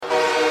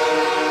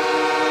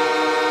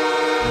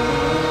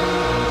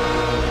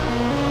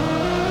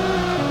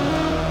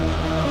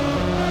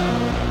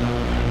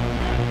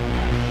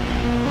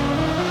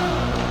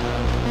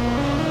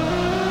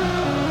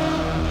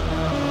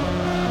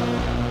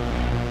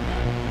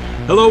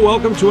Hello,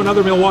 welcome to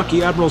another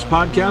Milwaukee Admirals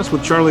podcast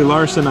with Charlie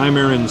Larson. I'm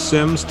Aaron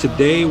Sims.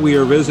 Today we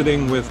are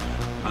visiting with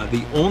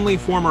the only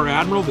former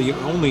Admiral, the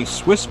only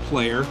Swiss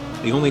player,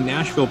 the only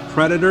Nashville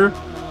Predator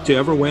to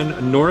ever win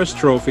a Norris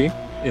Trophy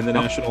in the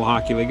National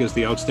Hockey League as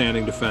the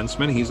outstanding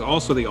defenseman. He's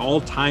also the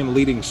all-time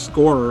leading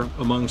scorer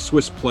among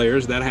Swiss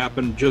players. That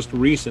happened just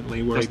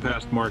recently where he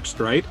passed Mark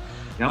Streit.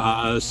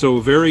 So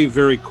very,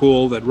 very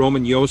cool that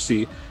Roman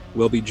Josi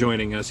will be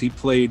joining us. He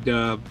played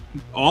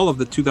all of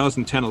the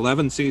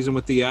 2010-11 season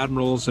with the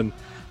Admirals and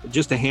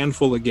just a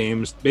handful of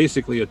games,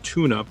 basically a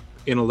tune-up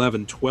in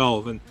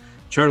 11-12. And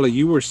Charlie,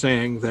 you were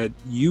saying that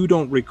you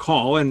don't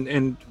recall,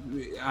 and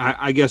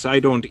I guess I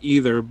don't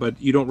either,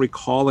 but you don't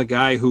recall a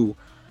guy who,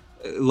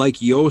 like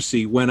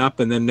Josi, went up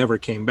and then never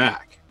came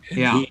back.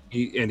 And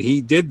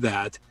he did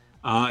that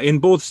in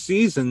both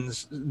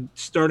seasons,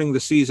 starting the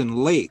season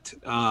late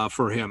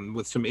for him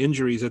with some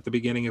injuries at the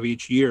beginning of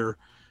each year.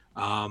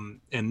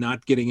 And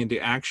not getting into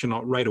action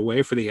right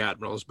away for the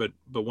Admirals, but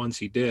once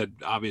he did,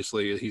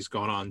 obviously he's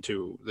gone on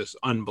to this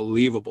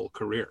unbelievable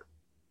career.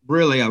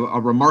 Really a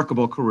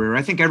remarkable career.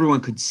 I think everyone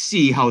could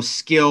see how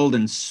skilled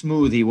and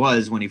smooth he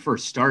was when he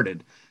first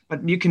started,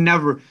 but you can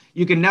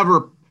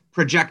never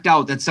project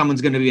out that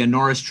someone's going to be a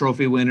Norris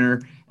Trophy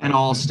winner, an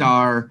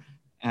all-star,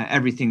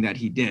 everything that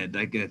he did.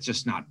 Like, it's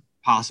just not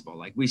possible.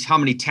 Like, how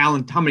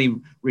many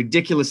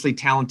ridiculously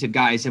talented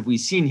guys have we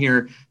seen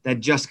here that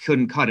just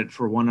couldn't cut it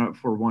for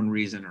one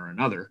reason or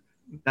another?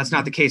 That's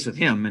not the case with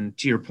him. And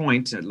to your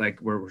point, like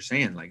where we're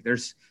saying, like,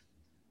 there's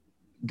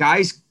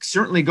guys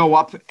certainly go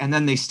up and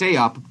then they stay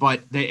up,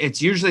 but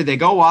it's usually they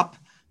go up,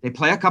 they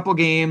play a couple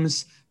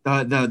games,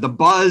 the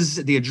buzz,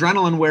 the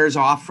adrenaline wears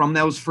off from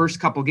those first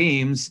couple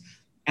games,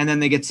 and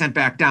then they get sent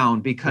back down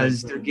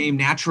because their game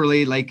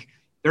naturally, like,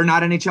 they're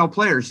not NHL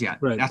players yet.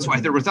 That's why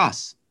they're with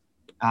us.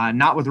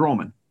 Not with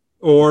Roman,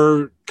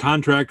 or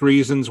contract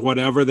reasons,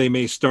 whatever they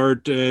may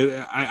start.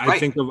 I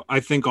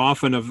think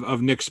often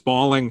of Nick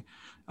Spaulding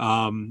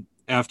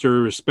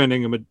after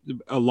spending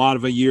a lot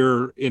of a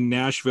year in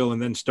Nashville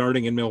and then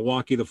starting in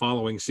Milwaukee the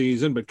following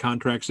season, but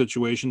contract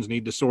situations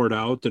need to sort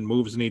out and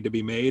moves need to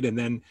be made. And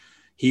then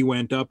he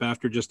went up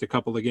after just a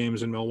couple of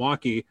games in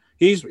Milwaukee.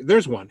 He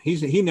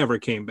never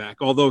came back,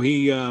 although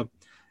he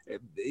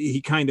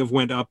kind of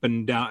went up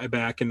and down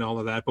back and all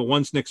of that. But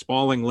once Nick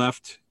Spaulding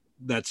left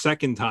that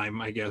second time,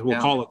 I guess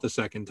we'll call it the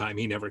second time,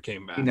 he never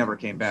came back.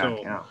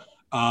 So,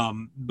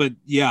 but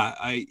yeah,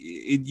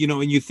 and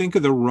you think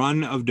of the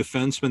run of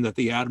defensemen that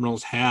the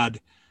Admirals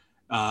had.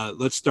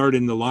 Let's start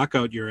in the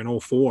lockout year in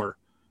 2004,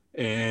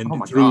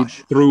 and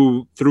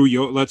through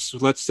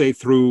let's say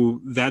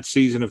through that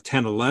season of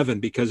 10-11,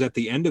 because at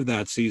the end of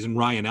that season,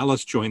 Ryan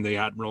Ellis joined the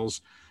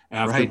Admirals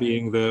after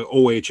being the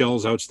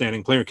OHL's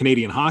outstanding player,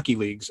 Canadian Hockey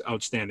League's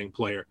outstanding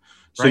player.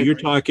 So you're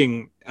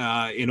talking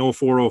in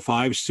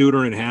 04-05,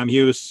 Suter and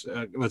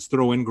Hamhuis. Let's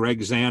throw in Greg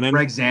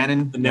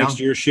Zanin. The next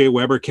year, Shea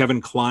Weber, Kevin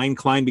Klein.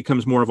 Klein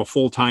becomes more of a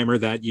full-timer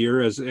that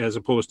year as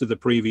opposed to the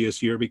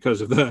previous year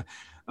because of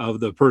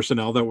the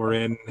personnel that were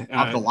in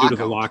due to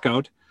the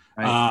lockout.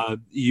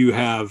 You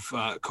have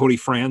Cody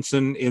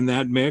Franson in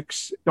that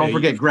mix. Don't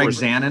forget Greg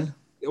Zanin.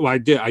 Well, I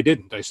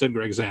didn't. I said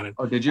Greg Zanin.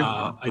 Oh, did you?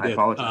 I did.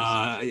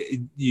 Apologize.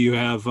 You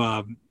have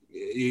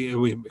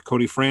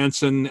Cody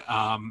Franson,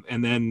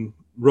 and then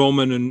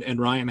Roman and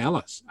Ryan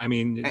Ellis. I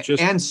mean,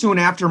 and soon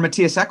after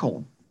Matthias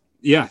Ekholm.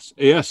 Yes,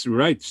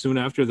 right. Soon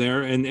after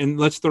there, and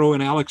let's throw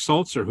in Alex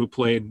Salzer, who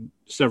played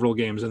several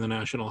games in the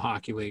National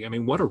Hockey League. I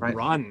mean, what a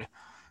run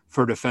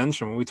for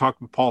defensemen. We talked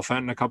with Paul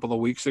Fenton a couple of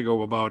weeks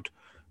ago about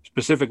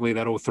specifically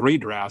that 2003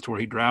 draft where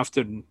he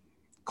drafted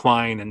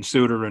Klein and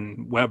Suter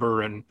and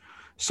Weber and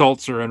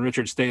Salzer and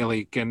Richard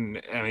Stehlik,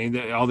 and I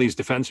mean all these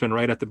defensemen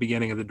right at the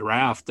beginning of the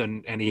draft,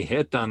 and he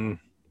hit on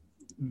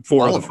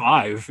 4 of the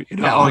 5.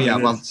 Well,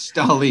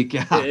 Stehlik,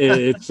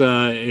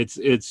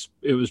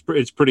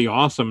 it's pretty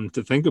awesome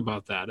to think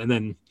about that. And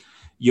then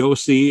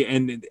Josi,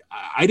 and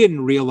I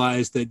didn't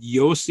realize that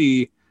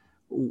Josi,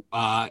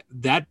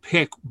 that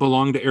pick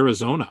belonged to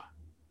Arizona.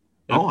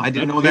 I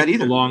didn't know that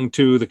either. Belonged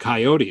to the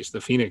Coyotes,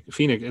 the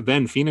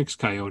Phoenix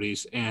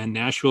Coyotes, and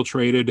Nashville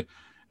traded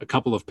a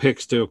couple of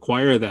picks to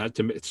acquire that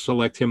to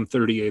select him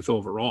 38th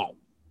overall.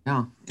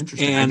 Yeah,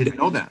 interesting. And I didn't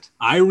know that.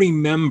 I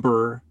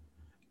remember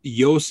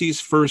Josi's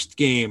first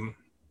game,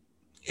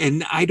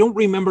 and I don't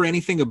remember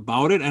anything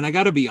about it. And I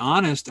got to be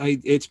honest,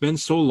 it's been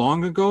so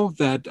long ago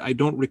that I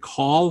don't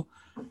recall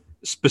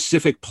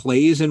specific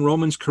plays in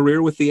Roman's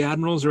career with the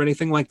Admirals or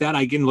anything like that.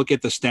 I can look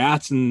at the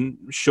stats and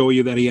show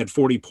you that he had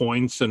 40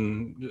 points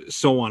and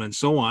so on and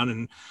so on.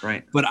 And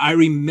but I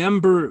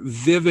remember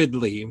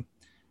vividly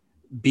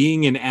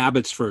being in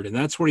Abbotsford, and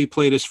that's where he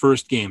played his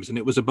first games. And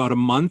it was about a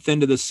month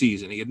into the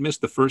season. He had missed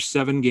the first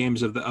 7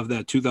 games of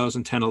that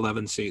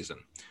 2010-11 season.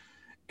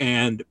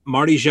 And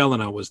Marty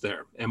Jelena was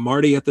there. And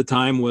Marty at the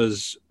time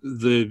was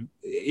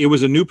it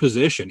was a new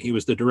position. He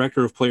was the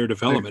director of player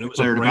development. It was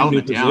a brand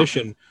new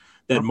position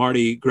that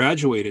Marty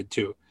graduated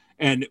to.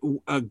 And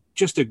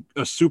just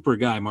a super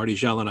guy, Marty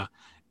Jelena.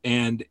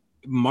 And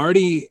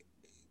Marty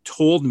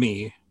told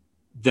me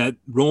that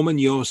Roman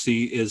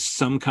Josi is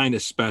some kind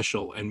of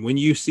special. And when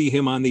you see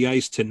him on the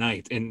ice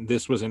tonight, and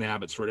this was in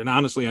Abbotsford, and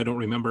honestly, I don't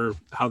remember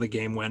how the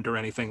game went or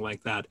anything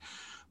like that,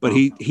 but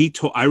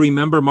I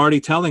remember Marty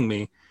telling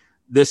me,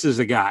 this is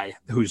a guy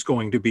who's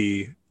going to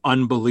be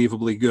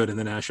unbelievably good in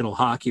the National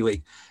Hockey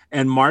League.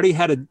 And Marty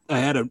had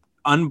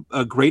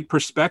a great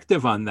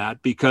perspective on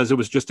that, because it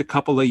was just a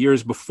couple of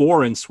years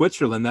before in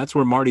Switzerland. That's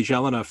where Marty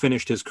Gelinas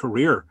finished his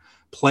career,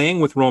 playing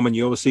with Roman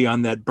Josi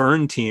on that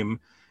Bern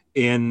team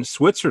in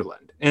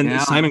Switzerland.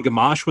 And Simon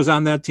Gamache was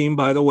on that team,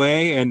 by the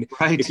way. And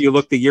if you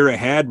look the year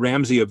ahead,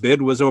 Ramsey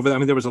Abid was over there. I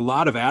mean, there was a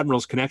lot of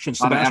Admirals connections.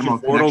 Sebastian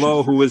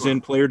Bordeleau, who was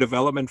in player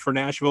development for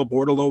Nashville,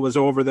 Bordeleau was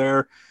over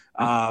there.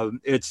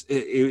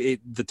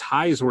 The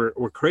ties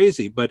were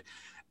crazy. But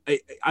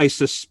I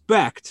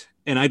suspect,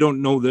 and I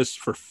don't know this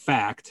for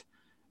fact,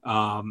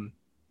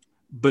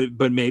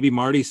 but maybe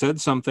Marty said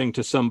something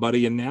to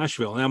somebody in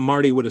Nashville. Now,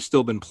 Marty would have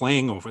still been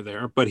playing over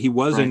there, but he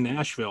was in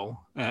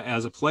Nashville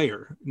as a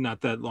player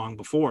not that long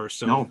before.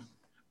 So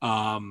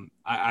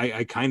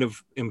I kind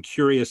of am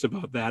curious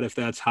about that, if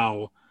that's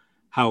how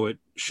it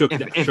shook.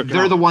 If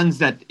they're the ones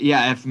that,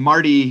 if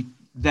Marty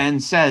then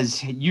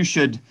says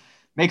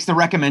makes the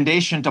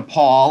recommendation to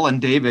Paul and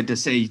David to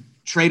say,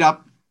 trade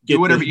up, do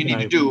whatever you need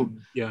to do.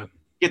 Yeah.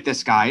 Get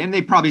this guy. And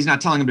he's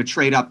not telling him to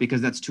trade up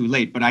because that's too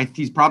late, but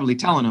he's probably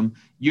telling him,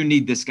 you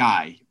need this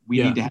guy.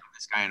 We need to have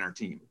this guy on our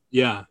team.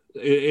 Yeah.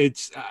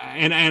 It's,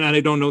 and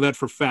I don't know that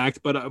for fact,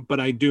 but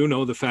I do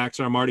know the facts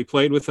are Marty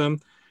played with him,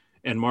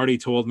 and Marty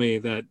told me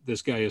that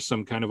this guy is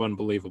some kind of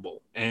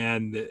unbelievable.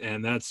 And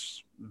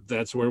that's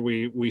where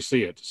we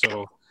see it.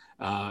 So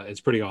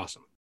it's pretty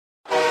awesome.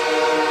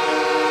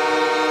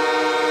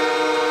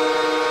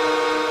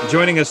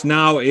 Joining us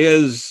now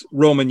is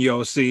Roman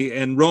Josi.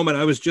 And Roman,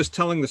 I was just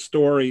telling the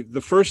story.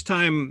 The first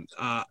time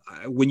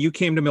when you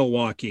came to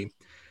Milwaukee,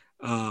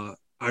 I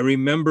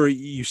remember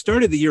you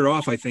started the year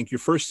off, I think, your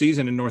first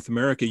season in North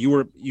America. You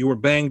were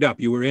banged up.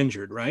 You were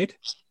injured, right?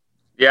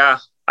 Yeah.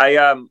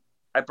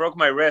 I broke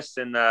my wrist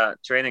in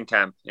training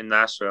camp in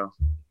Nashville.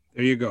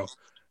 There you go.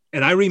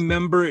 And I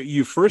remember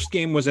your first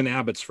game was in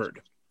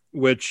Abbotsford,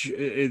 which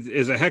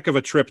is a heck of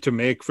a trip to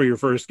make for your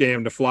first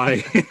game, to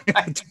fly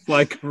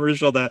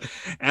commercial to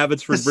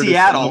Abbotsford, British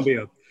Seattle.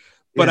 Columbia.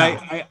 But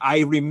I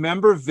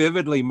remember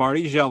vividly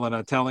Marty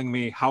Gelinas telling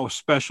me how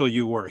special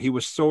you were. He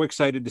was so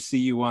excited to see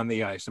you on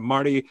the ice. And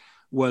Marty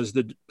was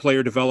the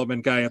player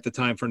development guy at the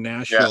time for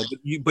Nashville.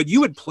 Yeah. But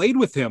you had played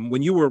with him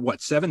when you were,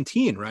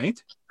 17,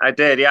 right? I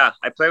did, yeah.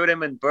 I played with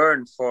him in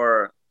Bern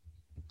for,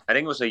 I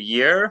think it was a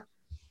year.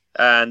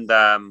 And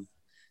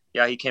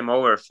he came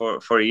over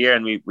for a year,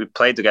 and we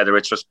played together,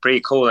 which was pretty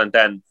cool. And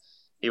then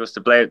he was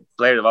the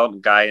player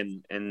development guy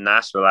in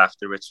Nashville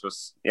after, which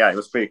was, it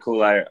was pretty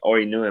cool. I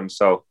already knew him.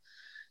 So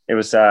it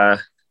was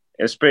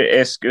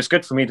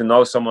good for me to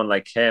know someone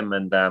like him,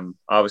 and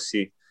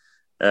obviously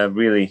a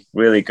really,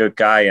 really good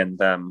guy,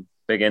 and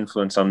big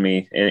influence on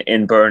me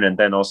in Bern, and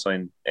then also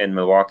in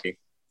Milwaukee.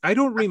 I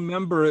don't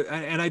remember,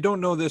 and I don't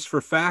know this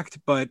for fact,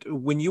 but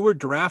when you were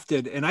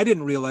drafted, and I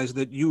didn't realize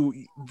that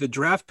the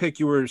draft pick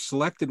you were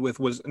selected with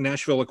was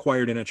Nashville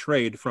acquired in a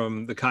trade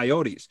from the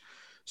Coyotes.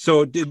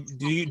 So do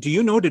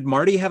you know, did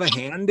Marty have a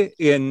hand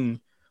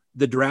in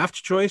the draft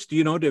choice? Do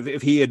you know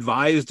if he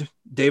advised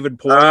David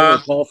Poile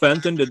or Paul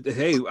Fenton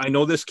hey, I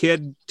know this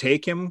kid,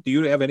 take him? Do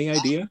you have any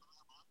idea?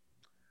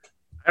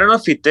 I don't know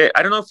if he did.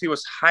 I don't know if he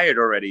was hired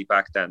already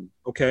back then.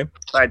 Okay.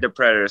 By the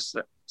Predators.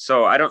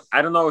 So I don't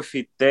know if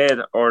he did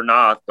or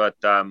not, but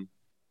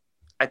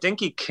I think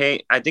he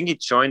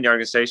joined the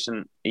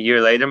organization a year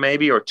later,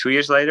 maybe, or 2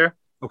 years later.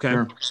 Okay.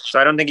 Sure. So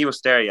I don't think he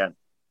was there yet.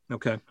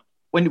 Okay.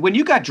 When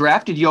you got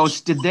drafted,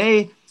 Yost,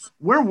 I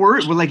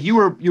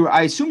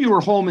assume you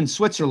were home in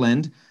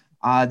Switzerland.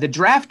 The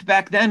draft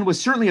back then was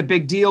certainly a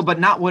big deal, but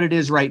not what it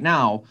is right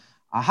now.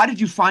 How did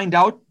you find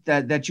out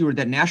that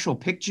Nashville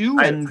picked you,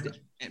 and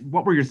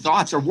what were your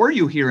thoughts, or were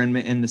you here in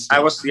the States? I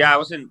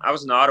was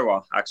in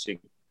Ottawa,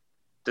 actually.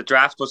 The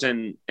draft was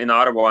in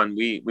Ottawa, and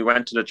we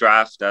went to the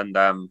draft, and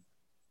it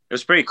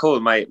was pretty cool.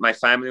 My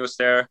family was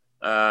there,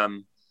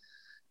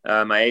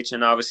 my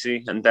agent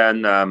obviously, and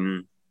then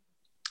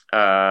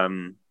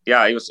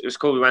it was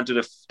cool. We went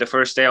to the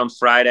first day on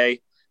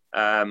Friday.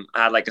 I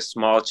had like a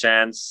small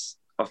chance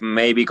of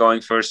maybe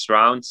going first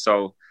round,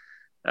 so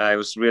it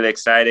was really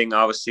exciting.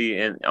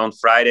 Obviously, on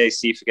Friday,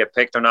 see if you get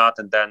picked or not,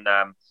 and then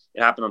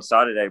it happened on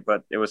Saturday.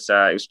 But it was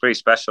pretty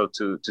special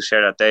to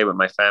share that day with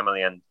my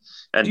family and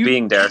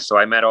being there. So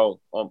I met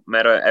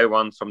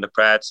everyone from the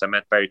Preds. I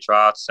met Barry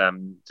Trotz,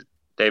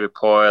 David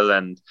Poile,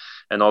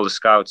 and all the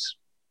scouts.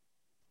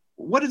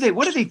 What do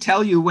they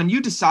tell you when you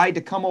decide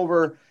to come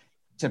over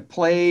to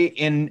play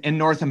in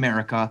North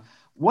America?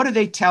 What do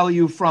they tell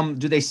you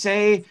do they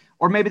say,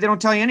 or maybe they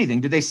don't tell you anything?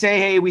 Do they say,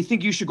 hey, we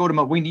think you should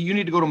you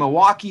need to go to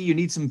Milwaukee, you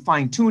need some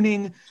fine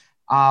tuning?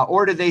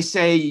 Or do they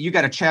say you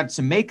got a chance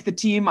to make the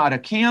team out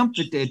of camp?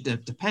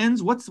 It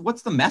depends.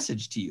 What's the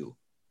message to you?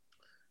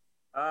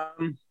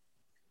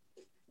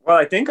 Well,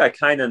 I think I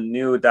kind of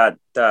knew that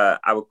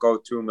I would go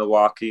to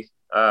Milwaukee.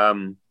 I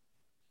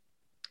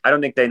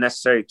don't think they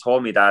necessarily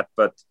told me that,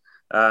 but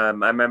I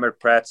remember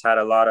Preds had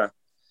a lot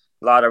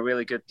of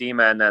really good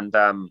D-men, and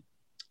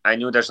I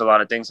knew there's a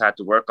lot of things I had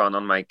to work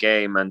on my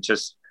game, and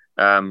just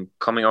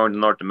coming over to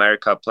North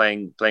America,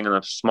 playing on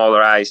a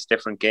smaller ice,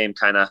 different game,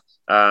 kind of.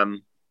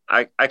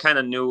 I kind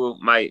of knew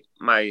my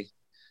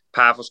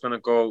path was going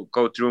to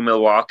go through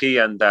Milwaukee,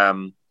 and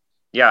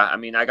I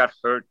mean, I got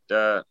hurt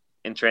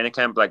in training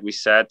camp, like we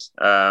said,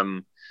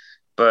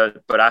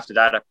 but after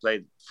that, I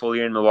played full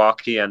year in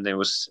Milwaukee, and it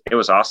was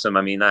awesome.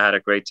 I mean, I had a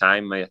great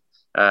time. I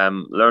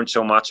learned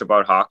so much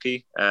about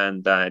hockey,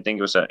 and I think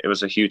it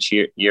was a huge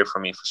year for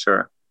me for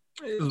sure.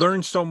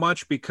 Learned so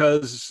much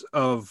because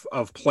of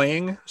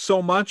playing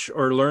so much,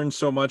 or learned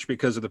so much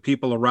because of the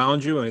people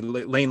around you? I mean,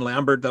 Lane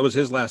Lambert, that was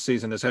his last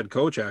season as head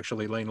coach,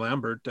 actually. Lane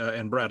Lambert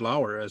and Brad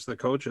Lauer as the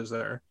coaches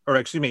there, or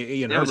excuse me,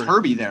 Ian. It was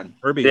Herbie then.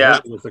 Herbie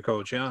was the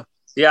coach.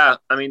 Yeah.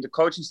 I mean, the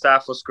coaching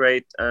staff was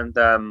great, and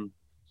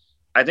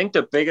I think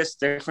the biggest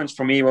difference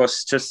for me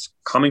was just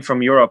coming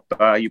from Europe.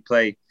 You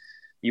play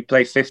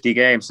 50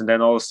 games, and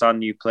then all of a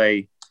sudden you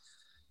play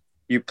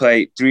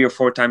 3 or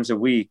 4 times a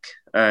week.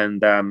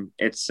 And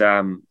it's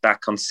that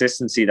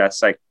consistency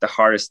that's like the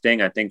hardest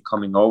thing, I think,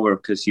 coming over,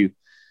 because you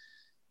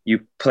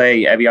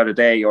play every other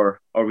day,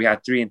 or we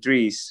had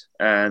 3-3s,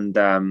 and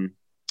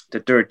the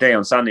third day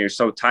on Sunday you're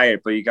so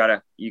tired, but you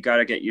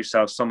gotta get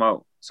yourself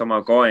somehow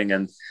going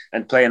and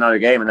play another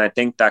game. And I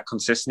think that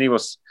consistency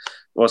was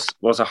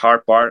a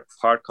hard part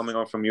coming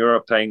over from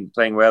Europe, playing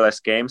way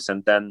less games.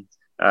 And then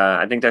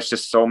I think there's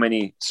just so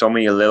many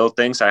little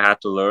things I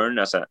had to learn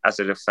as a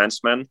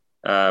defenseman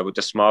with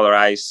the smaller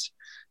ice.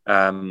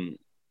 The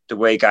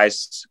way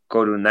guys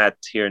go to net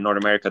here in North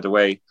America, the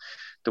way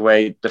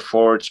the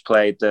forwards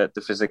played, the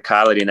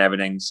physicality and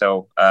everything.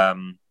 So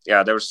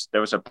there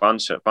was a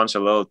bunch of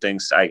little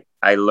things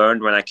I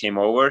learned when I came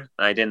over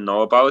I didn't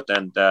know about,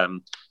 and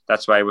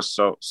that's why it was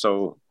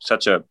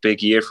such a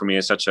big year for me.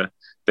 It's such a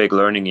big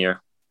learning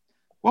year.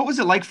 What was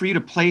it like for you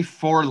to play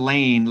for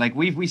Lane? Like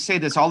we say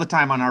this all the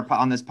time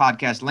on this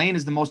podcast. Lane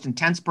is the most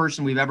intense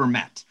person we've ever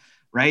met,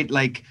 right?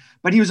 Like,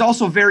 but he was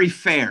also very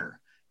fair.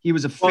 He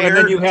was a fair. Well, and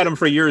then you had him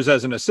for years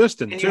as an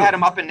assistant, and too. You had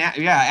him up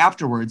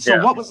afterwards. So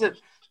what was it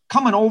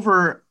coming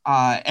over,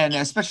 and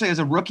especially as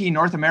a rookie,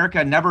 North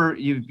America?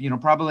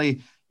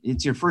 Probably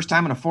it's your first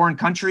time in a foreign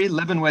country,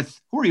 living with.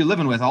 Who are you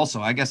living with?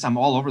 Also, I guess I'm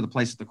all over the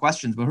place with the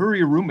questions. But who are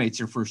your roommates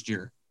your first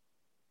year?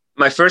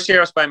 My first year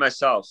I was by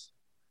myself,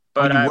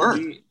 but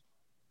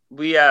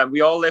we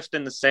all lived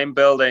in the same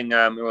building.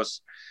 It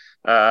was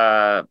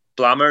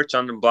Blummer,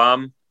 Jonathan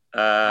Blum.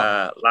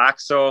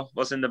 Laxo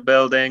was in the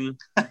building.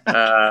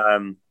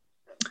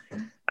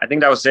 I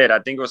think that was it. I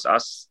think it was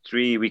us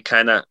three. We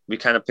kind of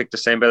picked the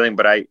same building,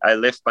 but I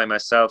lived by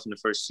myself in the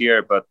first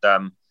year. But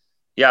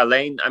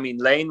Lane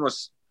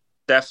was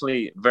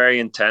definitely very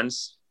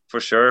intense for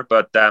sure.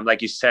 But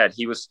like you said,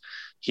 he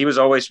was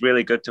always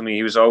really good to me.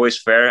 He was always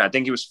fair. I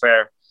think he was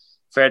fair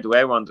to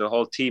everyone, the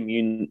whole team.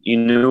 You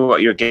knew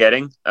what you're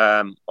getting.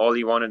 All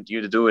he wanted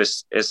you to do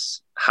is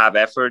have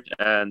effort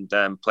and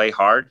play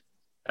hard.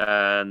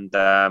 And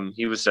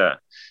he was a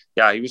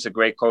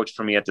great coach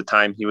for me at the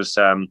time. He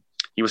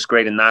was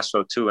great in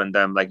Nashville too. And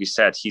like you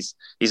said, he's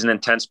an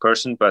intense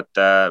person, but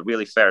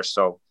really fair.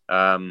 So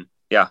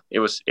it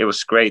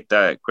was great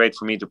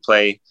for me to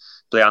play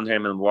under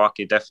him in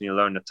Milwaukee. Definitely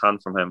learned a ton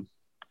from him.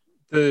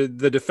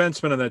 The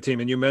defensemen on that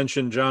team, and you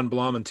mentioned John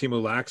Blum and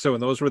Teemu Laakso,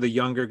 and those were the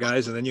younger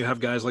guys. And then you have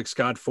guys like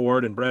Scott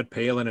Ford and Brett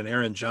Palin and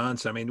Aaron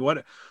Johnson. I mean,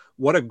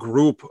 what a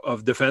group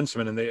of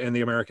defensemen in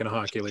the American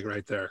Hockey League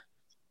right there.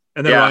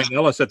 And then Ryan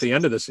Ellis at the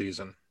end of the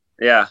season.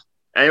 Yeah,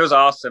 and it was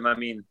awesome. I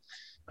mean,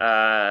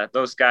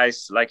 those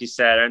guys, like you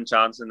said, Aaron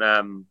Johnson,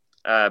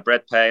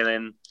 Brett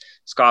Palin,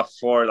 Scott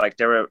Ford, like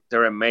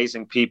they're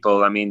amazing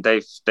people. I mean,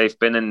 they've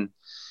been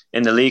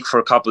in the league for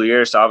a couple of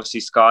years.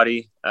 Obviously,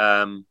 Scotty,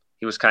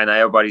 he was kind of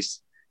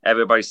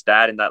everybody's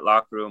dad in that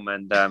locker room.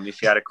 And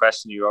if you had a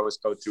question, you always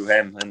go through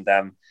him. And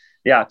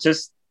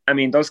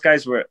those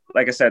guys were,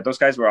 like I said, those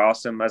guys were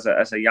awesome.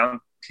 As a young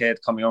kid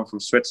coming home from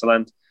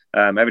Switzerland.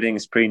 Everything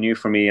is pretty new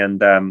for me, and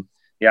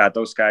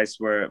those guys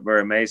were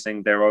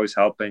amazing. They're always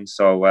helping.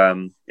 So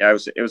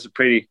it was a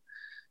pretty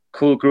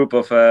cool group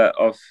of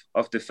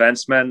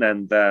defensemen,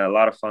 and a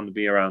lot of fun to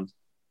be around.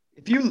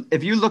 If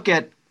you look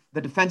at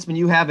the defensemen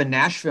you have in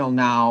Nashville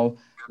now,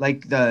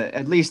 like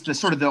at least the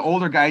sort of the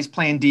older guys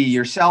playing D,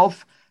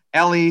 yourself,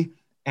 Ellie,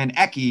 and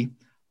Eki.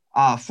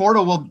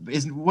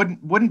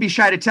 Fordo wouldn't be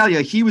shy to tell you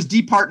he was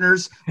D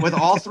partners with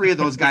all three of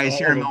those guys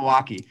here in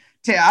Milwaukee.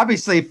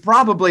 Obviously,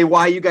 probably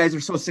why you guys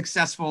are so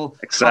successful.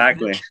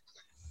 Exactly.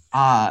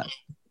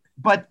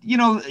 But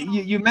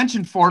you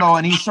mentioned Fordo,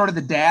 and he's sort of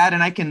the dad,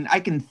 and I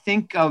can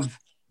think of,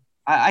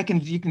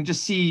 you can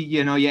just see,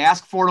 you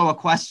ask Fordo a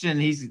question,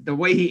 the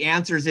way he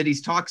answers it, he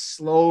talks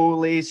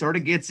slowly, sort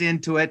of gets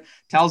into it,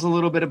 tells a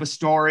little bit of a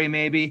story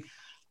maybe.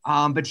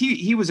 But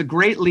he was a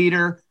great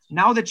leader.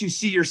 Now that you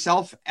see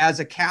yourself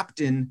as a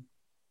captain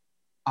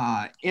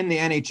in the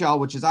NHL,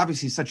 which is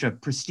obviously such a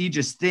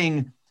prestigious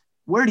thing,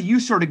 where do you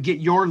sort of get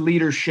your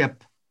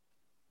leadership,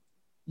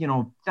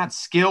 not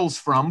skills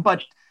from,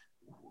 but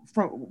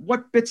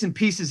what bits and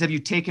pieces have you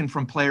taken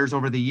from players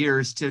over the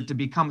years to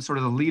become sort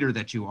of the leader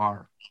that you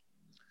are?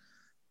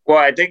 Well,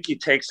 I think you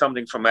take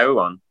something from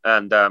everyone,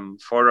 and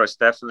Fodor is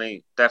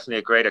definitely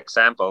a great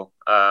example.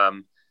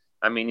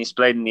 I mean, he's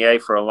played in the A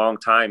for a long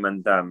time,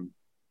 and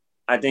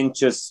I think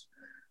just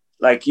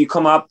like you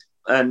come up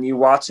and you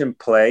watch him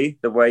play,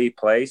 the way he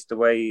plays, the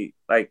way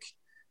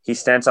he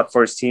stands up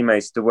for his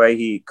teammates, the way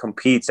he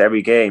competes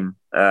every game.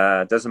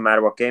 Doesn't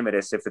matter what game it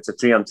is. If it's a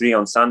 3-on-3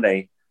 on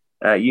Sunday,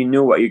 you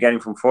knew what you're getting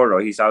from Fodor.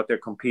 He's out there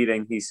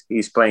competing.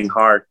 He's playing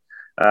hard,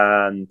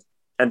 and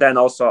then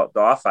also the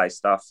off-ice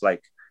stuff,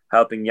 like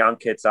helping young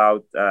kids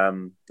out.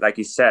 Like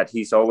you said,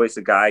 he's always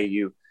a guy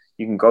you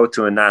can go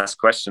to and ask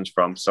questions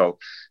from. So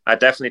I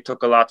definitely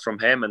took a lot from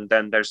him. And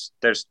then there's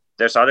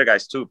other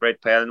guys too.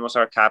 Brett Palin was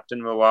our captain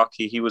in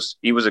Milwaukee. He was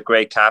a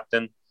great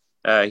captain.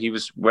 He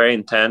was very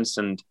intense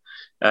and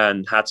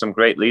had some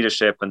great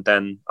leadership. And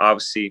then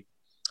obviously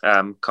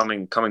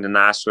coming to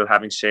Nashville,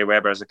 having Shea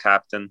Weber as a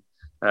captain,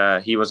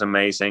 he was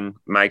amazing.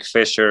 Mike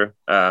Fisher.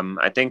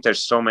 I think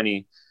there's so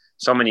many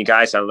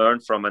guys I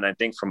learned from, and I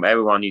think from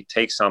everyone you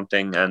take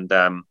something. And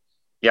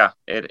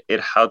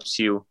it helps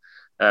you.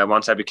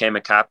 Once I became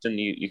a captain,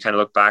 you kind of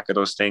look back at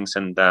those things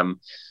and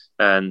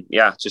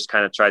just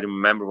kind of try to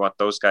remember what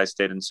those guys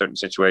did in certain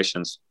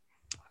situations.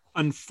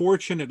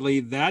 Unfortunately,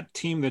 that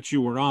team that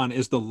you were on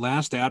is the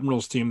last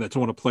Admirals team that's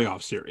won a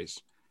playoff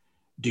series.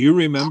 Do you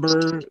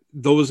remember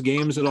those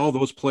games at all?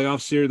 Those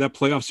playoff series, that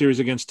playoff series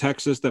against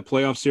Texas, that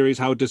playoff series,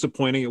 how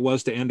disappointing it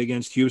was to end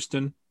against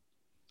Houston?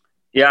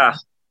 Yeah,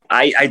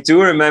 I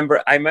do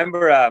remember. I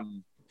remember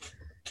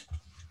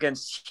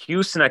against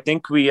Houston, I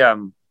think we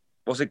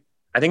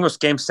I think it was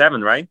Game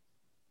 7, right?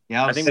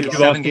 Yeah, I think we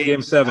lost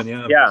Game 7.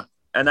 Yeah. Yeah,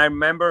 and I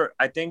remember.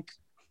 I think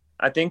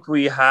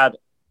we had.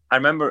 I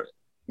remember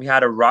we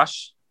had a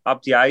rush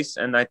up the ice,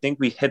 and I think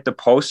we hit the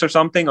post or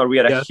something, or we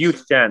had a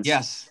huge chance.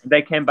 Yes,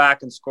 they came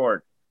back and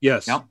scored.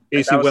 Yes, yep.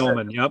 AC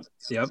Wellman. Yep.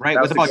 Right,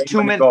 with about 2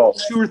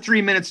 or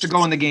 3 minutes to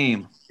go in the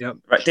game. Yep.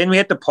 Right. Didn't we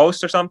hit the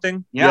post or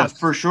something? Yeah, yes.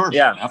 For sure.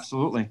 Yeah,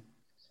 absolutely.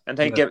 And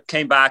they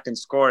came back and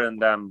scored,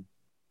 and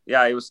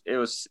it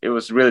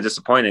was really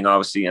disappointing,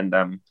 obviously,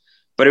 and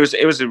but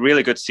it was a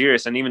really good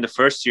series, and even the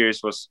first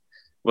series was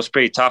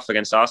pretty tough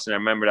against Austin. I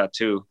remember that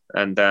too,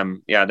 and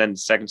then the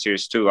second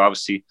series too,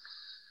 obviously,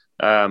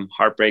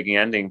 heartbreaking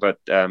ending, but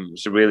it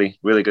was a really,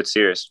 really good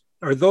series.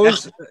 Are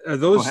those?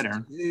 Go ahead,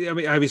 Aaron. I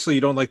mean, obviously you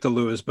don't like to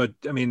lose, but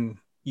I mean,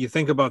 you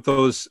think about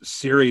those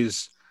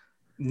series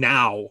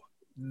now.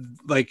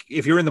 Like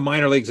if you're in the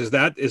minor leagues, is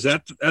that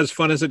as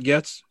fun as it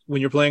gets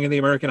when you're playing in the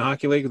American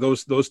Hockey League?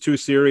 Those two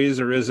series,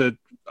 or is it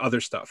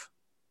other stuff?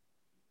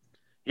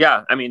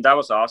 Yeah, I mean that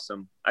was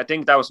awesome. I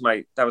think that was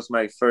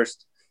my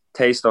first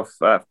taste of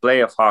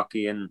play of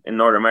hockey in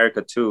North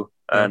America too,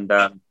 and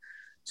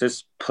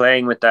just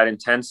playing with that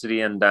intensity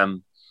and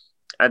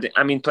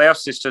I mean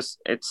playoffs is just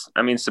it's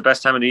the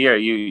best time of the year.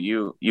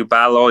 You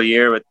battle all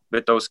year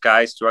with those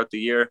guys throughout the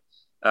year.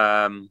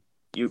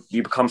 You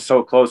become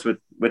so close with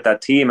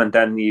that team, and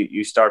then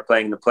you start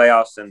playing in the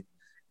playoffs, and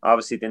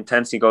obviously the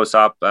intensity goes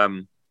up.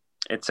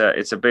 It's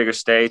a bigger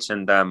stage,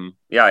 and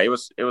it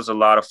was a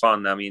lot of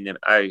fun. I mean,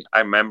 I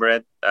remember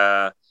it.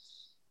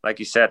 Like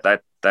you said,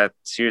 that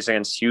series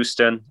against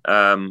Houston,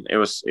 it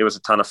was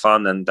a ton of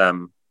fun, and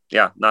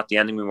not the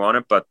ending we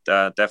wanted, but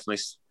definitely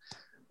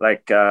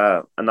like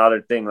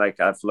another thing like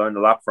I've learned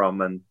a lot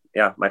from, and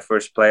my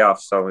first playoff,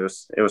 so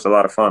it was a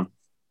lot of fun.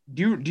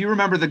 Do you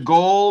remember the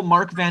goal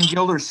Mark Van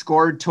Gilder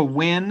scored to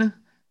win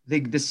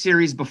the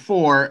series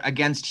before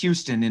against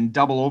Houston in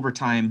double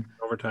overtime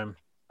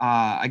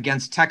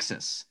against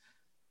Texas?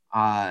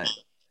 Well,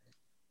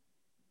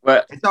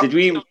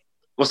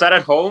 was that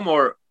at home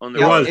or on the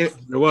road? It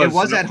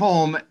was at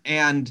home,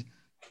 and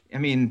I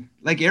mean,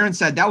 like Aaron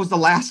said, that was the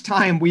last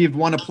time we've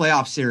won a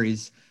playoff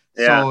series.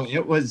 Yeah. So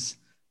it was.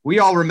 We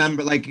all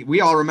remember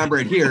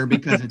it here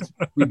because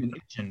we've been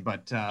itching.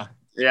 But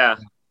yeah.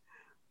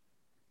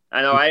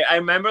 I know. I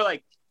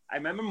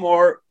remember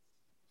more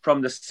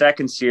from the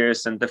second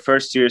series and the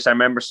first series. I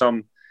remember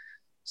some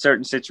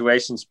certain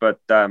situations, but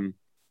I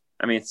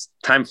mean,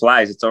 time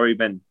flies. It's already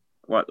been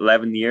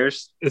 11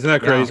 years. Isn't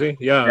that crazy?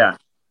 Yeah.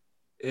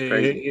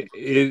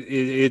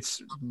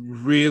 It's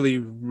really,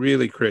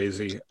 really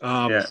crazy.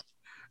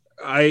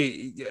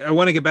 I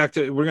want to get back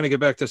to. We're going to get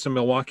back to some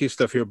Milwaukee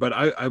stuff here, but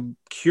I'm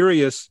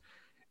curious.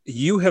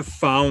 You have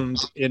found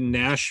in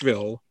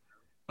Nashville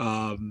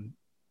a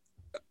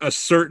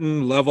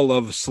certain level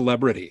of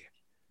celebrity,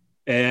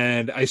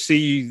 and I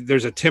see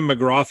there's a Tim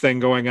McGraw thing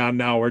going on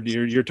now where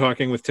you're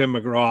talking with Tim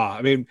McGraw.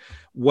 I mean,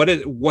 what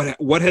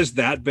has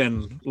that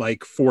been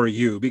like for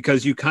you?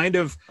 Because you kind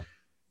of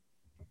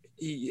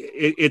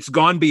it's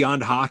gone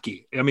beyond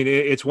hockey. I mean,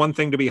 it's one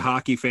thing to be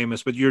hockey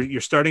famous, but you're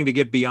starting to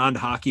get beyond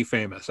hockey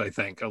famous, I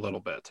think, a little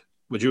bit.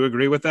 Would you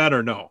agree with that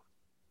or no?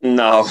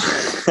 No.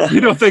 You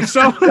don't think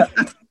so?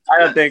 I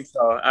don't think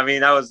so. I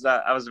mean, I was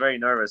very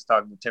nervous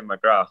talking to Tim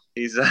McGraw.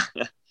 He's a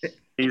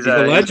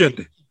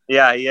legend. He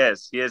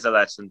is. He is a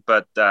legend,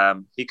 but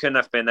he couldn't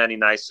have been any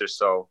nicer.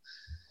 So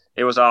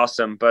it was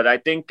awesome. But I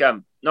think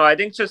no, I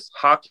think just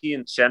hockey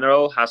in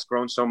general has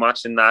grown so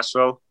much in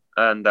Nashville,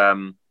 and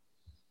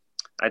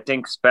I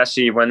think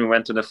especially when we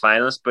went to the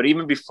finals, but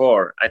even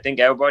before, I think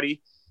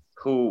everybody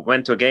who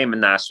went to a game in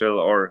Nashville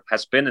or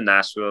has been in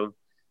Nashville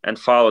and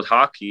followed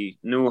hockey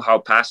knew how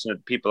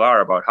passionate people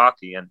are about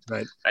hockey. And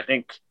right. I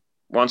think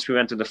once we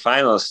went to the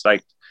finals,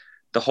 like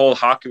the whole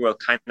hockey world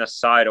kind of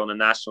saw it on the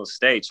national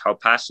stage, how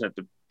passionate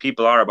the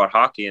people are about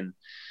hockey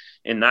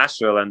in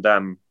Nashville. And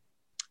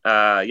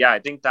I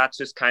think that's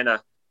just kind of,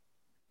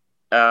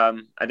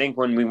 I think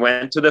when we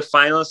went to the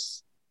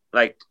finals,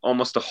 like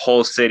almost the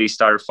whole city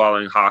started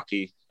following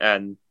hockey,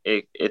 and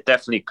it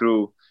definitely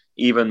grew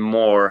even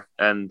more.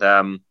 And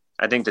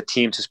I think the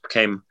team just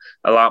became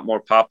a lot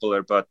more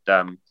popular. But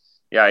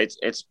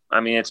it's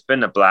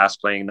been a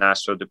blast playing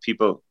Nashville. The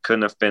people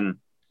couldn't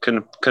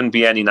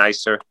be any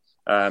nicer.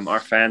 Our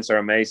fans are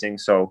amazing,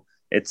 so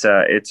it's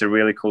a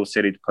really cool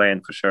city to play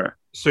in for sure.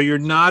 So you're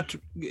not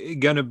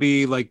going to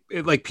be like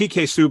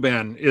PK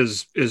Subban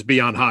is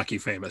beyond hockey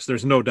famous.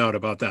 There's no doubt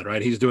about that,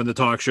 right? He's doing the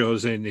talk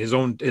shows and his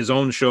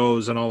own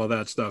shows and all of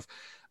that stuff.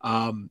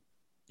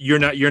 You're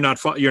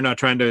not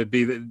trying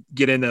to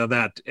get into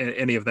that,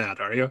 any of that,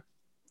 are you?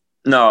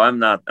 No, I'm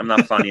not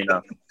funny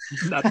enough.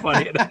 Not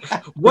funny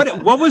enough.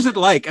 What was it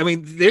like? I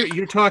mean,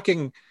 you're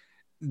talking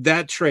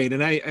that trade,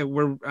 and I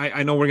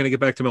know we're going to get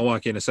back to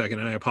Milwaukee in a second,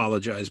 and I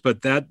apologize,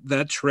 but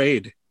that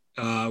trade,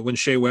 when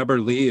Shea Weber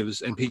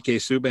leaves and PK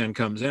Subban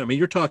comes in, I mean,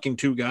 you're talking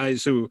two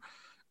guys who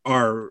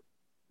are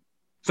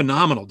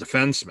phenomenal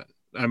defensemen.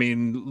 I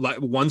mean,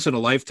 once in a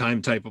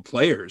lifetime type of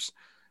players,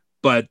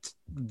 but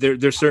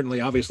they're certainly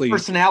obviously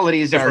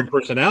personalities are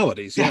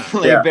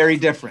definitely very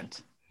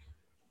different.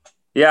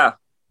 Yeah.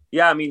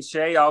 I mean,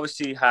 Shea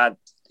obviously had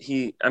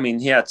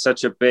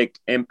such a big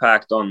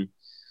impact on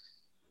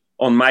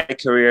my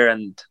career,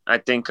 and I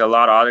think a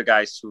lot of other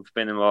guys who've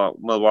been in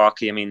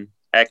Milwaukee. I mean,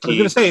 Eki, I was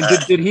going to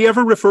say, did he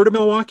ever refer to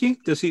Milwaukee?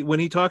 Does he, when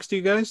he talks to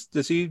you guys,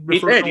 does he refer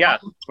to Milwaukee? Yeah,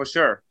 for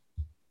sure.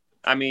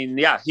 I mean,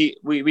 yeah,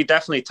 we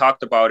definitely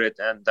talked about it,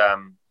 and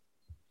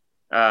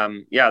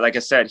like I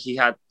said, he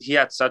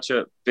had such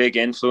a big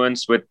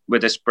influence with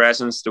his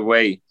presence, the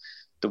way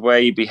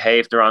he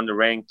behaved around the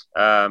rink,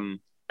 and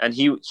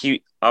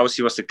he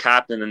obviously was the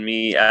captain, and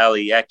me,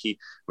 Ali, Eki,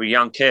 were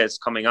young kids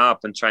coming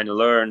up and trying to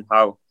learn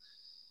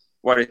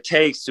what it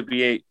takes to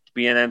be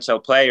an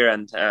NHL player,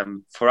 and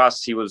for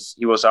us, he was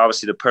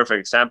obviously the perfect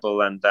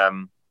example. And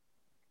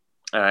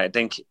I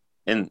think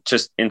in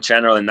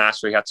general in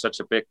Nashville, he had such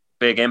a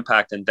big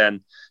impact. And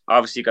then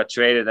obviously he got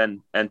traded,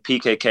 and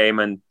PK came,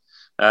 and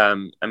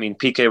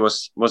PK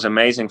was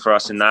amazing for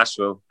us in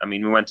Nashville. I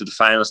mean, we went to the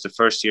finals the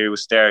first year he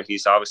was there.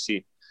 He's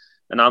obviously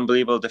an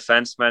unbelievable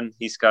defenseman.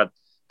 He's got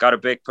a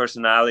big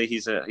personality.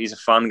 He's a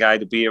fun guy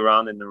to be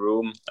around in the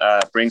room.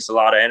 Brings a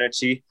lot of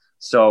energy.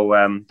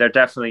 So they're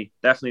definitely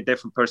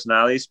different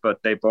personalities,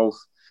 but they both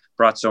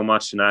brought so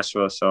much to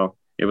Nashville. So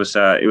it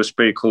was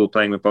pretty cool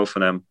playing with both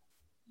of them.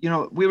 You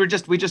know, we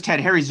just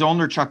had Harry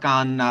Zolnarchuk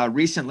on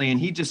recently,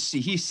 and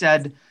he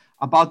said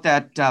about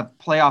that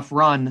playoff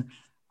run,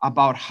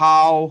 about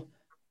how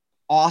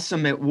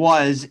awesome it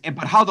was,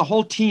 but how the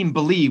whole team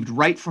believed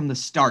right from the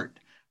start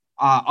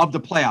of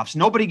the playoffs.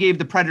 Nobody gave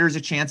the Predators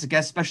a chance, I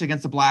guess, especially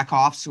against the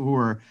Blackhawks, who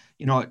were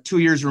 2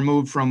 years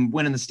removed from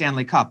winning the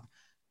Stanley Cup.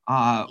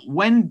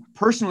 When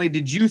personally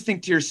did you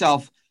think to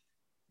yourself,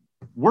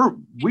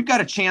 we've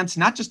got a chance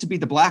not just to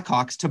beat the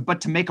Blackhawks,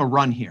 but to make a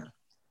run here?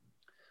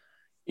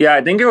 Yeah,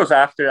 I think it was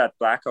after that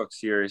Blackhawks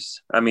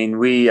series. I mean,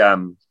 we,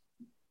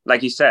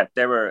 like you said,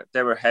 they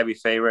were heavy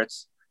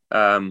favorites.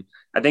 I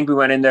think we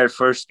went in there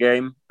first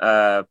game.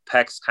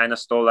 Pex kind of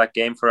stole that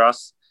game for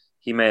us.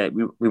 We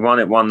won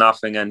it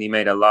 1-0, and he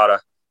made a lot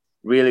of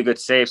really good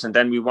saves. And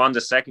then we won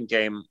the second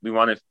game. We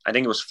won it, I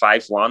think it was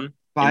 5-1.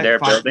 In their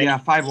building. Yeah,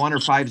 5-1 or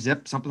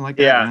 5-0, something like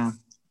that. Yeah.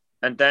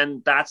 And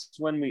then that's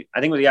when it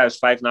was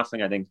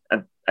 5-0, I think.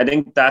 And I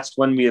think that's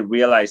when we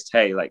realized,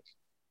 hey, like,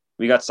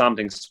 we got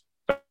something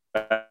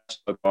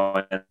special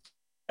going.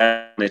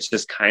 And it's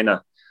just kind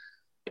of,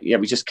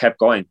 we just kept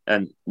going.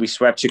 And we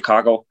swept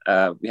Chicago.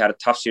 We had a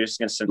tough series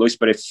against St. Louis,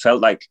 but it felt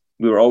like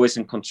we were always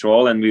in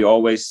control, and we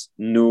always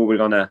knew we're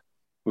gonna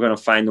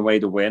find a way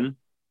to win.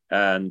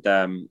 And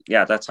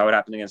that's how it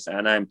happened against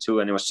Anaheim too.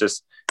 And it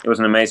was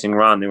an amazing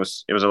run. It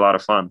was a lot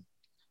of fun.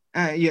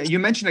 You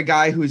mentioned a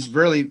guy who's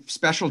really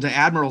special to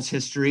Admirals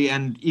history,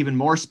 and even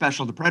more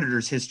special to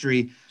Predators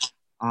history,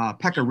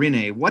 Pekka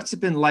Rinne. What's it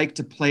been like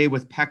to play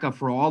with Pekka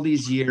for all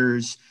these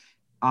years?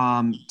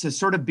 To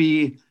sort of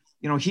be,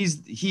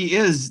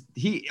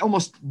 he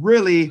almost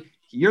really,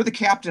 you're the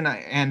captain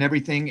and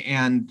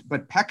everything,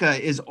 but Pekka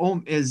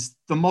is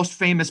the most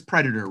famous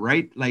Predator,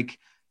 right? Like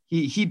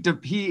he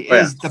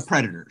is the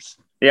Predators.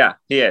 Yeah,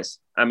 he is.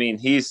 I mean,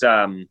 he's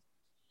the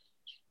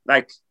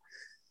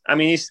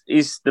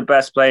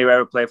best player who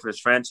ever played for this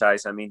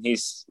franchise. I mean,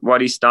 what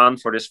he's done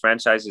for this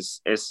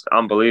franchise is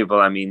unbelievable.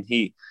 I mean,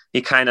 he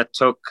kind of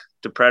took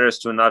the Predators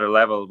to another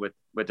level with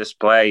this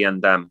play.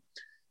 And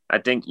I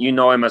think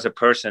him as a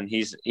person.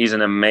 He's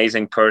an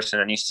amazing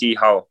person, and you see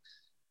how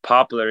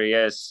popular he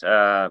is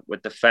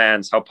with the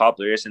fans, how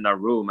popular he is in our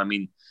room. I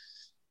mean,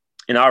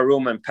 in our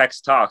room and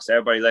Pex talks,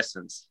 everybody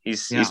listens.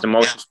 He's the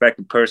most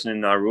respected person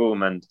in our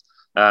room, and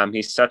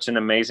he's such an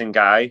amazing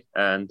guy,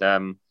 and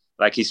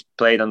like he's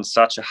played on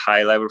such a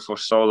high level for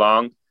so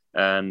long,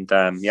 and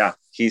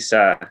he's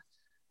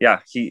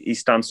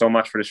done so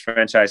much for this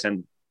franchise,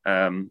 and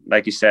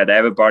like you said,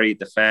 everybody,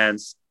 the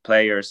fans,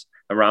 players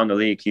around the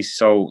league, he's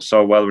so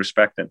well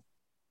respected.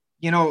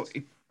 You know,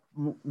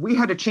 we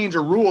had to change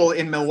a rule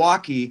in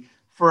Milwaukee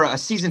for a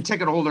season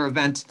ticket holder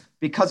event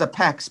because of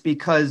PEX,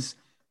 because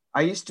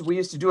we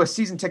used to do a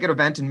season ticket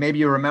event, and maybe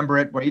you remember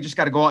it, where you just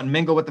got to go out and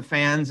mingle with the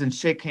fans and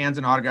shake hands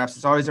and autographs.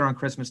 It's always around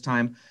Christmas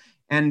time.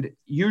 And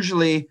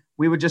usually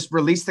we would just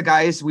release the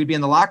guys. We'd be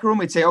in the locker room.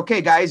 We'd say,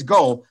 okay, guys,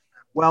 go.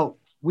 Well,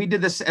 we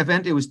did this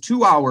event. It was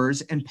 2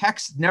 hours, and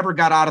Pex never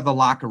got out of the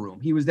locker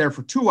room. He was there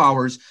for 2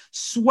 hours,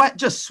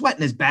 just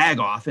sweating his bag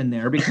off in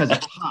there because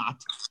it's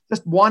hot,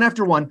 just one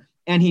after one.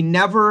 And he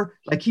never,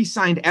 he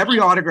signed every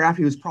autograph.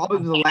 He was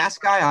probably the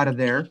last guy out of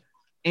there.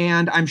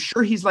 And I'm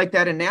sure he's like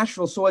that in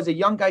Nashville. So as a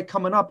young guy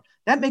coming up,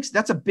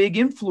 that's a big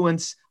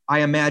influence, I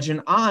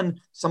imagine, on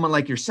someone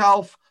like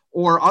yourself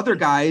or other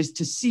guys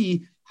to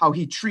see how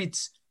he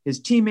treats his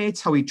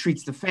teammates, how he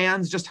treats the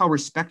fans, just how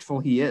respectful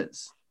he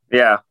is.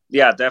 Yeah,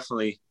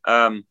 definitely.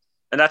 And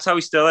that's how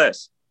he still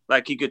is.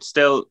 Like, he could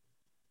still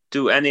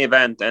do any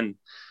event, and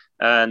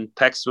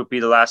Pex would be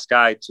the last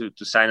guy to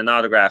sign an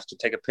autograph, to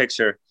take a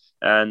picture.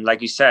 And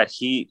like you said,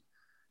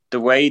 the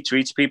way he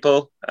treats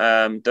people,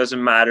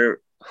 doesn't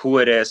matter who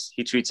it is.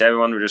 He treats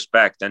everyone with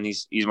respect, and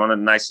he's one of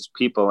the nicest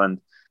people. And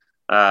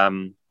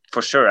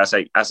for sure, as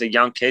a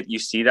young kid, you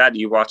see that,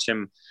 you watch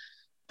him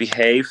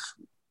behave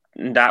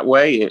in that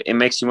way, it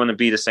makes you want to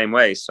be the same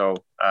way. So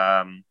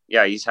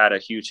he's had a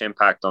huge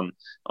impact on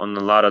a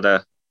lot of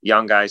the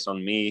young guys,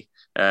 on me,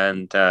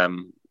 and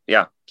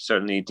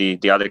certainly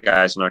the other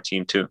guys on our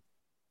team too.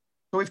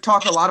 So we've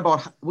talked a lot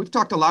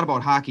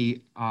about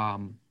hockey,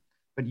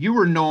 but you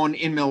were known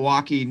in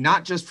Milwaukee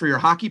not just for your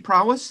hockey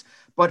prowess,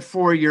 but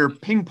for your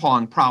ping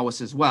pong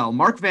prowess as well.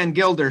 Mark Van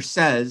Gilder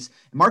says,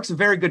 Mark's a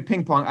very good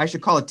ping pong. I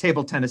should call it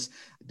table tennis.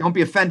 Don't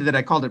be offended that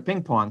I called it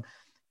ping pong.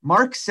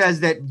 Mark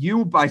says that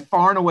you by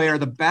far and away are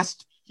the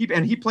best.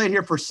 And he played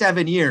here for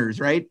 7 years,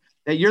 right?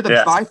 That you're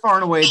by far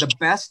and away the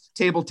best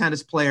table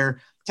tennis player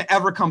to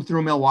ever come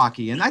through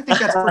Milwaukee. And I think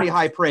that's pretty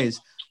high praise.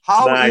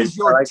 How is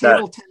your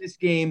table tennis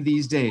game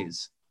these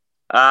days?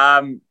 We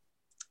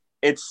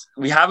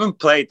haven't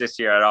played this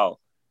year at all,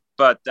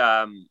 but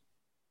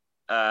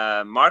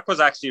Mark was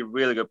actually a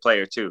really good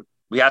player too.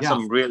 We had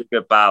some really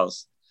good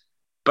battles,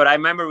 but I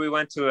remember we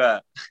went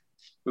to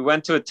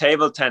a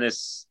table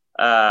tennis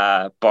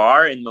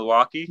bar in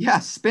Milwaukee. Yeah,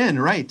 Spin,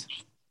 right?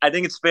 I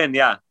think it's Spin,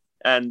 yeah.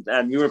 And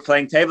we were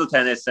playing table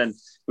tennis, and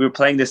we were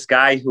playing this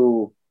guy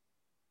who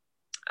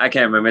I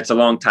can't remember. It's a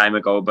long time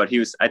ago, but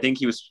he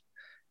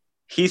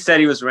said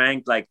he was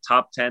ranked like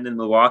top 10 in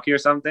Milwaukee or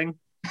something.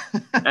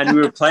 And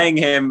we were playing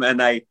him,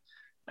 and I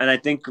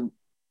think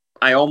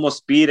I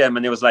almost beat him,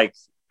 and it was like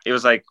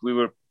we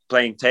were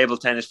playing table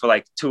tennis for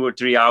like 2 or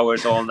 3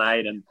 hours all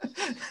night, and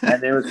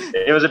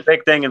it was a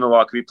big thing in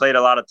Milwaukee. We played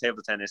a lot of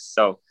table tennis,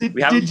 so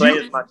we haven't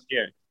played as much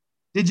here.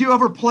 Did you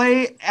ever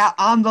play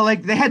on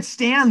they had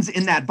stands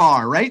in that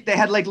bar, right? They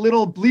had like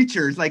little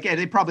bleachers,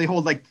 they probably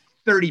hold like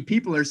 30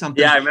 people or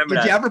something. Yeah, I remember.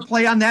 Did you ever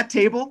play on that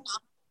table?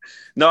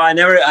 No, I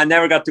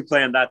never got to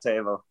play on that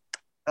table.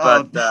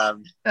 But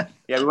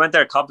we went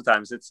there a couple of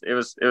times. It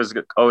was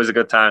always a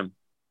good time.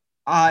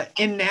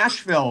 In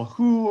Nashville,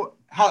 who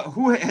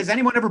has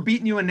anyone ever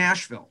beaten you in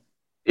Nashville?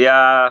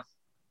 Yeah,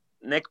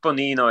 Nick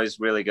Bonino is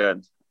really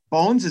good.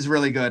 Bones is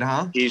really good,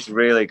 huh? He's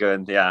really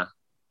good. Yeah,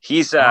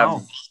 he's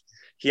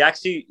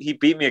he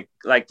beat me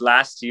like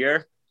last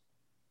year.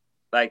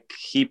 Like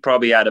he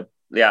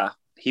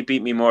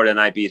beat me more than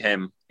I beat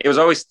him. It was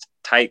always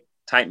tight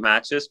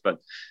matches, but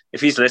if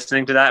he's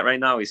listening to that right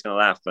now, he's gonna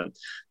laugh. But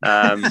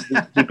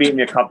he beat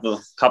me a couple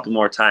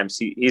more times.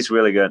 He's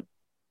really good.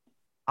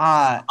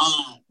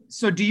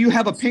 So do you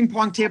have a ping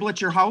pong table at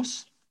your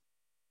house?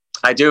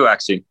 I do,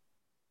 actually.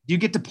 Do you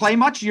get to play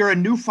much? You're a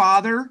new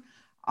father.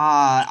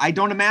 I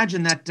don't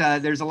imagine that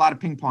there's a lot of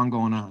ping pong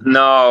going on.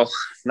 No,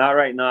 not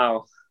right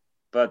now.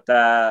 But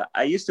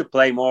I used to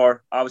play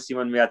more. Obviously,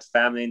 when we had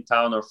family in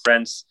town or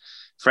friends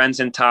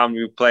in town,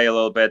 we would play a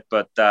little bit.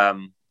 But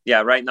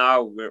right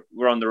now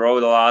we're on the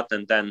road a lot.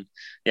 And then,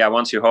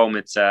 once you're home,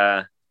 it's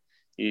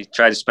you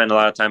try to spend a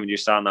lot of time with your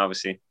son,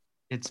 obviously.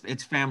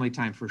 It's family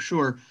time for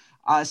sure.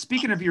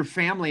 Speaking of your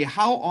family,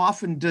 how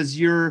often does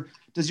your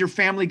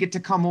family get to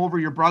come over?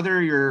 Your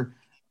brother, your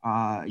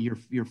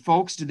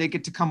folks, do they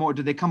get to come over?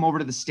 Do they come over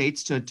to the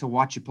States to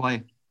watch you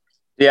play?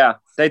 Yeah,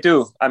 they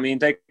do. I mean,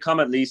 they come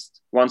at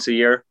least once a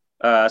year,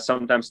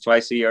 sometimes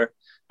twice a year.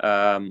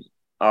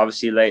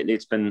 Obviously, lately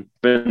it's been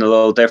a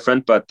little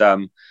different, but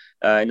in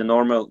a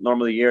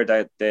normal year,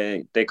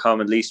 they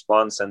come at least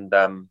once, and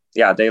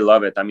they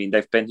love it. I mean,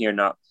 they've been here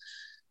now.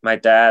 My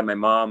dad, my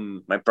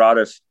mom, my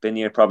brother have been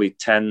here probably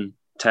 10,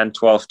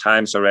 12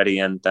 times already,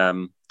 and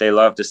they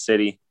love the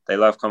city. They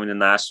love coming to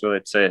Nashville.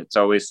 It's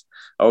always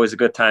a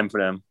good time for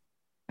them.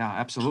 Yeah,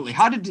 absolutely.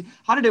 How did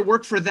it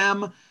work for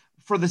them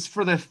for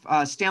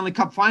the Stanley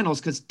Cup Finals,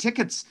 because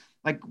tickets,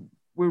 like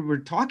we were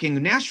talking,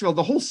 Nashville,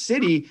 the whole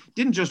city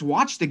didn't just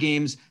watch the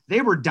games;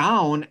 they were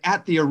down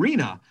at the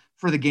arena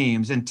for the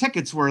games, and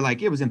tickets were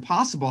like, it was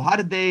impossible. How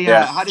did they?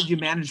 How did you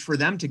manage for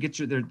them to get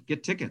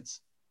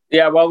tickets?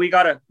 Yeah, well, we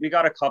got a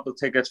couple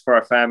tickets for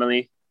our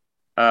family.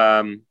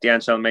 The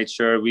NHL made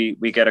sure we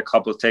get a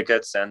couple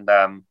tickets, and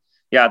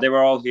yeah, they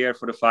were all here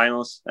for the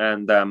finals,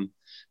 and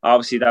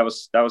obviously that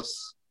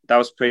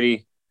was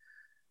pretty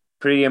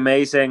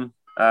amazing.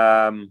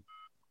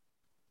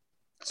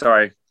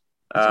 Sorry,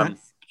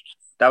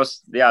 that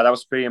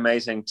was pretty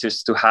amazing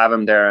just to have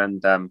him there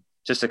and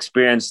just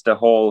experience the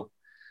whole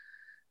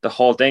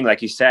thing.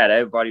 Like you said,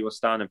 everybody was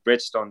down at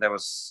Bridgestone. There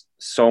was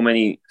so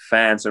many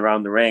fans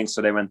around the rink,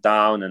 so they went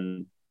down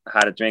and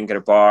had a drink at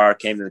a bar,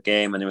 came to the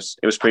game, and it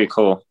was pretty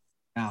cool.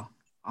 Yeah.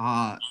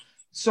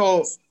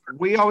 So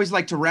we always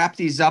like to wrap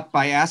these up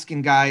by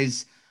asking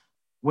guys,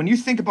 when you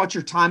think about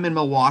your time in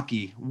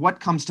Milwaukee, what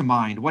comes to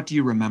mind? What do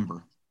you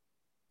remember?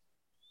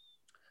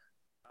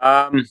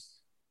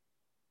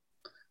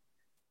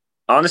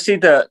 Honestly,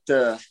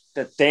 the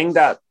thing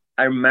that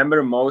I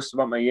remember most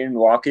about my year in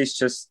Milwaukee is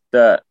just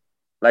the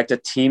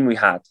team we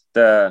had,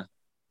 the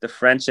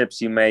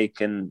friendships you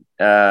make, and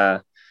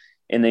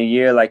in a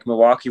year like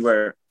Milwaukee,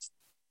 where it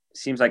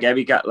seems like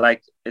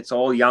it's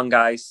all young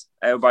guys,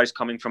 everybody's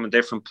coming from a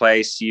different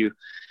place. You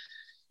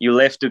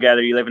live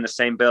together, you live in the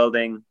same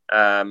building,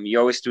 you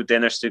always do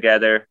dinners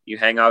together, you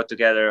hang out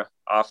together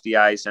off the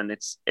ice, and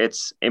it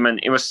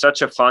was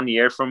such a fun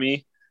year for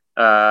me.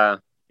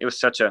 It was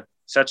such a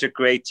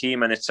great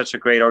team, and it's such a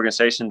great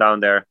organization down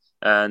there.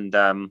 And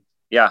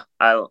yeah,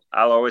 I'll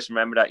always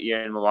remember that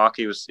year in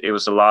Milwaukee. It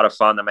was a lot of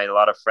fun. I made a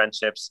lot of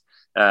friendships,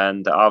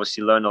 and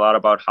obviously learned a lot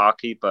about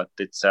hockey. But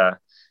it's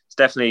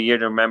definitely a year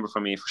to remember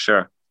for me, for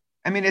sure.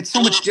 I mean, it's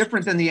so much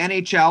different than the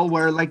NHL,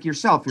 where, like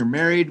yourself, you're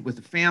married with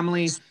a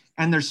family,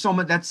 and there's so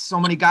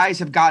many guys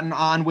have gotten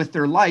on with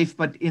their life.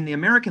 But in the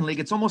American League,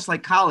 it's almost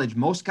like college.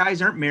 Most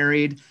guys aren't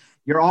married.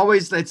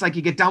 It's like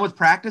you get done with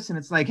practice and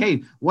it's like,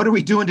 hey, what are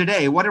we doing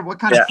today? What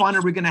kind of fun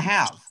are we going to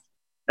have?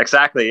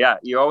 Exactly. Yeah.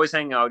 You always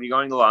hang out, you're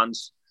going to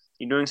lunch,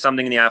 you're doing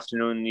something in the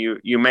afternoon,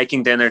 you're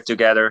making dinner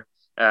together.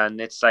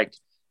 And it's like,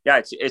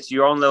 yeah, it's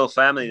your own little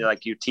family.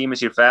 Like, your team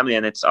is your family.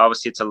 And it's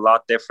a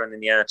lot different in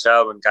the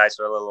NHL when guys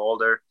are a little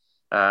older.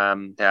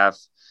 They have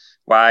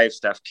wives,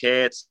 they have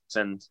kids,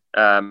 and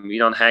you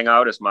don't hang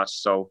out as much.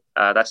 So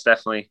that's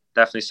definitely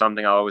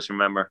something I'll always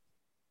remember.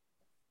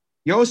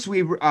 Jost,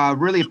 we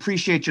really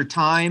appreciate your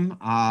time,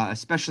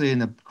 especially in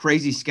the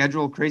crazy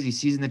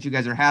season that you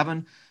guys are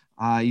having.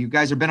 You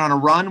guys have been on a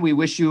run. We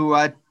wish you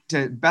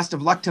best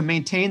of luck to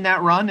maintain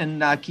that run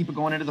and keep it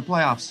going into the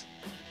playoffs.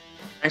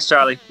 Thanks,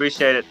 Charlie.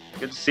 Appreciate it.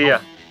 Good to see you.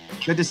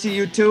 Good to see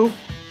you too.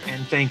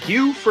 And thank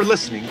you for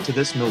listening to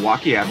this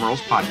Milwaukee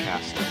Admirals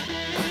podcast.